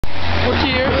We're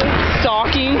here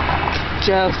stalking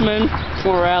Jasmine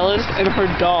Morales and her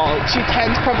dog. She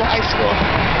attends Preble High School.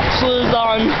 She lives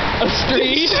on a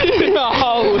street in a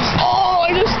house. Oh,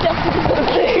 I just stepped into the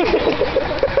thing.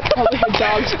 Probably her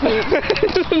dog's poop.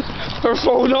 Her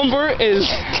phone number is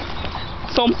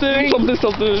something.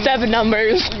 7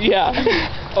 numbers. Yeah.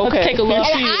 Okay. Let's take a look.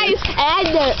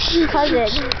 And the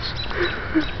cousin.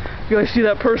 You guys see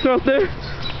that person out there?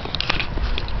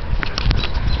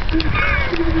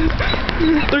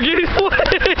 They're getting away!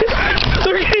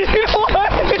 They're getting away!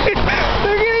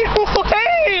 They're getting away!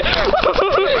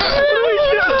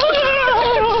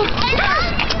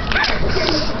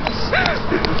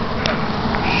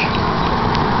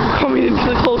 Coming in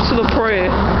too close to the prey.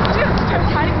 Start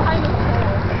hiding behind the pole.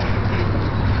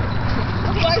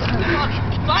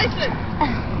 Bison!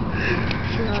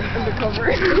 Undercover.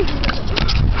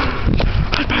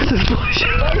 I found this bush.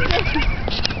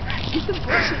 Get the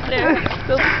bush in there.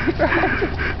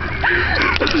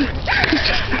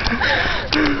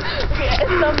 Okay, at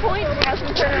some point, we have to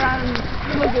turn around and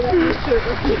look at this shirt.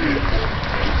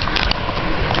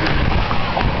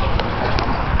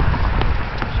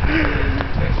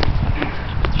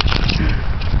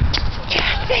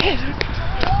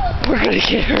 We're gonna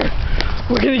get her.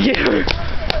 We're gonna get her.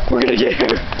 We're gonna get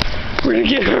her. We're gonna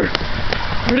get her.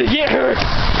 We're gonna get her.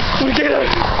 We're gonna get her.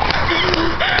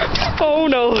 Oh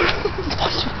no.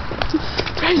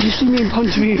 Try to see me and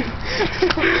punch me.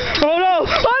 Oh no.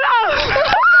 Oh no.